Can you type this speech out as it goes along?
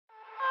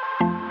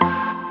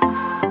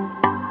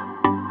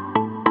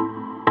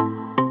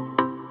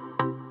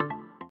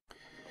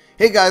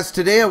Hey guys,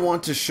 today I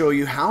want to show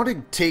you how to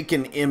take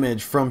an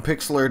image from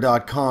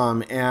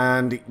Pixlr.com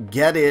and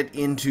get it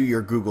into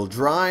your Google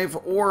Drive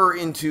or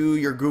into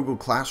your Google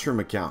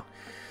Classroom account.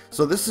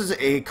 So this is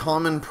a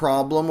common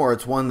problem, or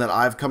it's one that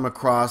I've come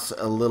across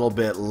a little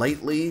bit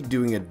lately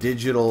doing a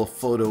digital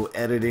photo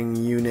editing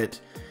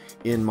unit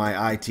in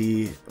my IT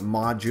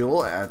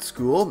module at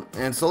school.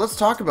 And so let's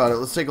talk about it.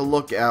 Let's take a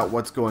look at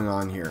what's going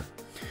on here.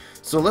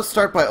 So let's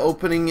start by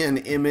opening an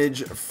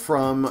image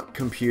from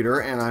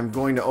computer, and I'm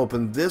going to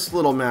open this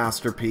little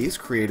masterpiece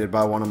created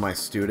by one of my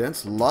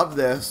students. Love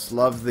this,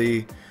 love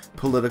the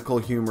political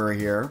humor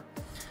here.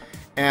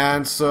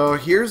 And so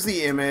here's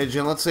the image,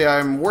 and let's say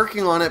I'm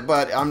working on it,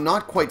 but I'm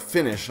not quite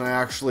finished, and I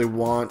actually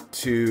want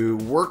to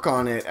work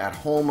on it at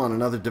home on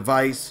another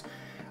device.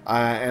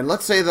 And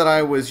let's say that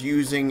I was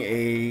using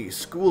a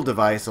school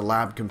device, a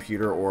lab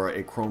computer, or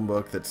a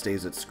Chromebook that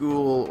stays at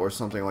school or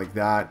something like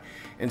that.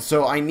 And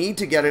so I need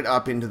to get it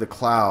up into the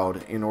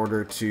cloud in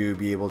order to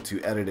be able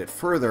to edit it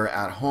further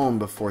at home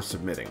before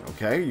submitting.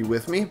 Okay, you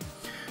with me?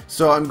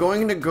 So I'm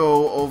going to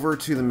go over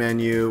to the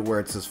menu where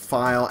it says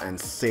File and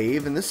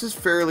Save. And this is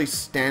fairly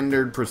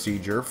standard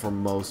procedure for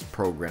most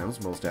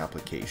programs, most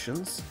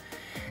applications.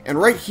 And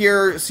right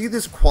here, see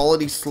this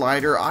quality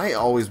slider? I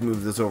always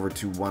move this over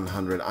to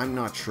 100. I'm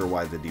not sure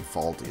why the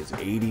default is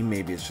 80.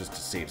 Maybe it's just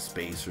to save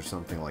space or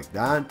something like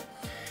that.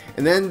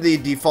 And then the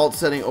default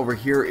setting over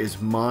here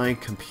is My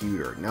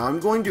Computer. Now I'm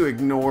going to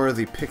ignore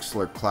the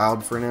Pixlr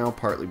Cloud for now,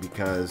 partly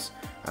because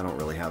I don't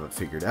really have it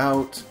figured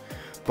out.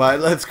 But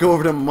let's go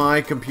over to My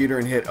Computer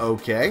and hit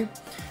OK.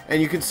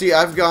 And you can see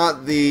I've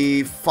got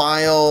the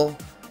file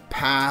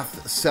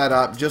path set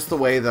up just the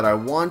way that I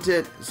want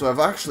it. So I've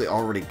actually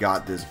already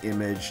got this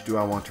image. Do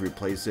I want to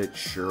replace it?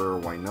 Sure,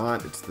 why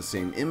not? It's the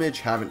same image,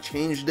 haven't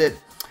changed it.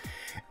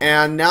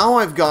 And now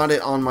I've got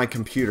it on my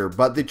computer.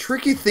 But the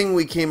tricky thing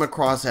we came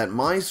across at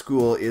my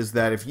school is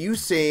that if you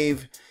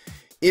save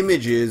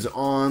images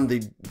on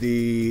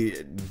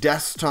the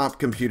desktop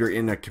computer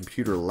in a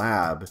computer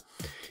lab,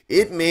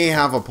 it may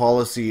have a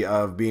policy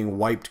of being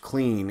wiped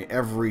clean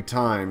every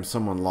time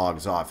someone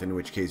logs off, in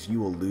which case you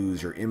will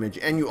lose your image,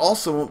 and you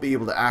also won't be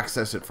able to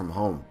access it from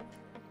home.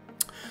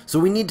 So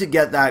we need to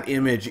get that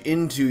image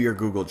into your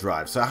Google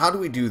Drive. So how do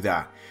we do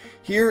that?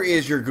 Here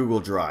is your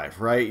Google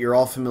Drive, right? You're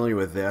all familiar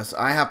with this.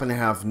 I happen to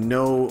have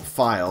no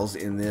files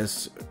in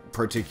this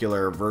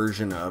particular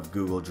version of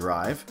Google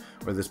Drive,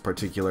 or this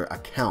particular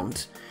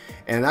account.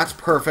 And that's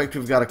perfect.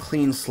 We've got a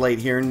clean slate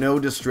here, no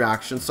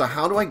distractions. So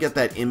how do I get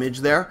that image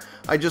there?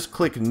 I just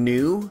click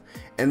New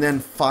and then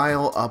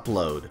File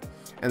Upload.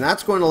 And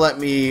that's going to let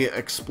me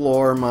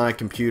explore my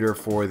computer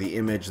for the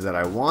image that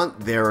I want.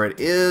 There it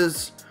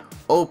is.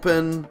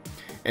 Open.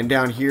 And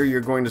down here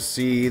you're going to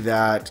see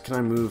that, can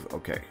I move?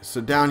 Okay, so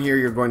down here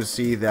you're going to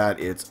see that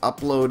it's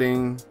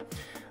uploading.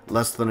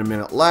 Less than a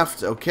minute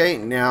left. Okay,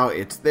 now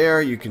it's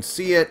there. You can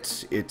see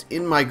it. It's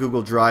in my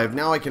Google Drive.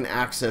 Now I can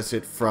access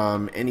it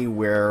from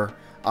anywhere.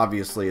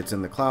 Obviously, it's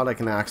in the cloud. I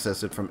can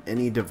access it from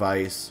any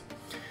device.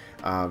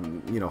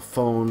 You know,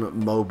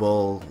 phone,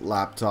 mobile,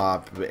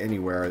 laptop,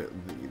 anywhere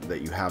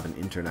that you have an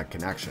internet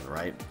connection,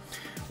 right?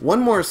 One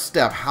more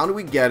step. How do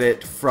we get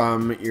it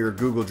from your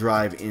Google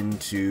Drive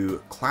into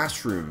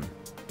Classroom?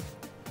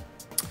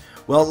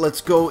 Well,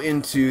 let's go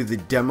into the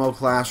demo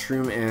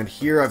classroom, and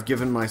here I've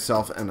given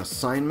myself an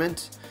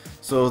assignment.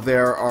 So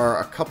there are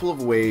a couple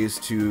of ways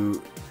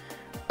to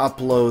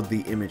upload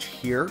the image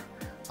here.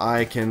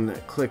 I can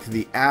click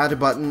the Add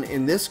button.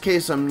 In this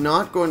case, I'm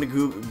not going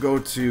to go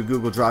to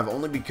Google Drive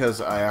only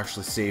because I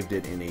actually saved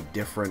it in a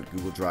different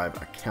Google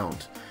Drive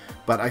account.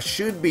 But I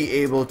should be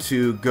able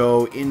to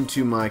go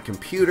into my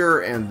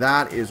computer, and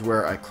that is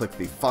where I click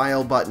the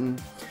File button.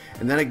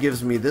 And then it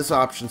gives me this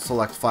option,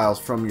 Select Files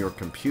from your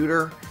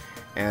computer.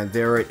 And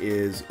there it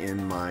is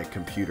in my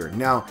computer.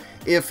 Now,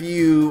 if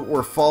you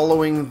were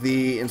following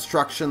the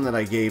instruction that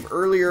I gave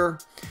earlier,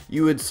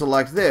 you would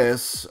select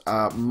this,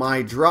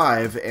 My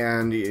Drive,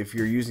 and if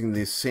you're using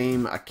the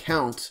same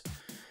account,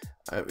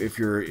 if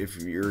you're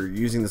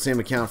using the same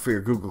account for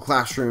your Google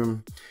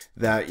Classroom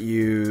that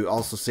you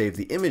also save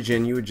the image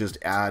in, you would just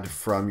add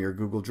from your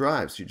Google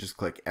Drive. So you just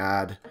click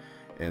Add,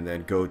 and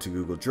then go to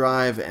Google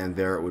Drive, and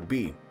there it would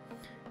be.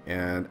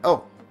 And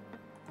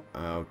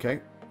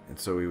okay. And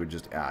so we would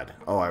just add.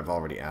 Oh, I've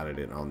already added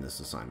it on this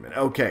assignment.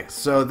 Okay,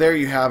 so there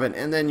you have it.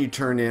 And then you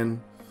turn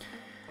in.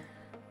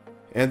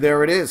 And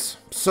there it is.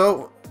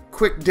 So,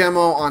 quick demo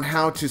on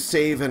how to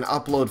save and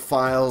upload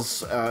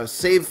files.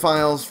 Save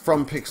files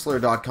from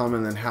Pixlr.com,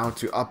 and then how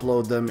to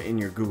upload them in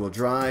your Google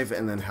Drive,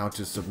 and then how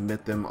to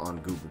submit them on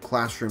Google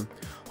Classroom.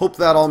 Hope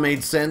that all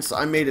made sense.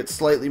 I made it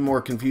slightly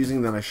more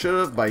confusing than I should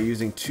have by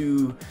using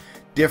two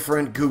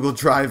different Google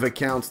Drive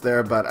accounts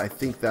there, but I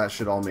think that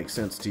should all make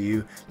sense to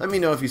you. Let me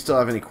know if you still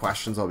have any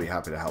questions. I'll be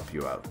happy to help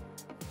you out.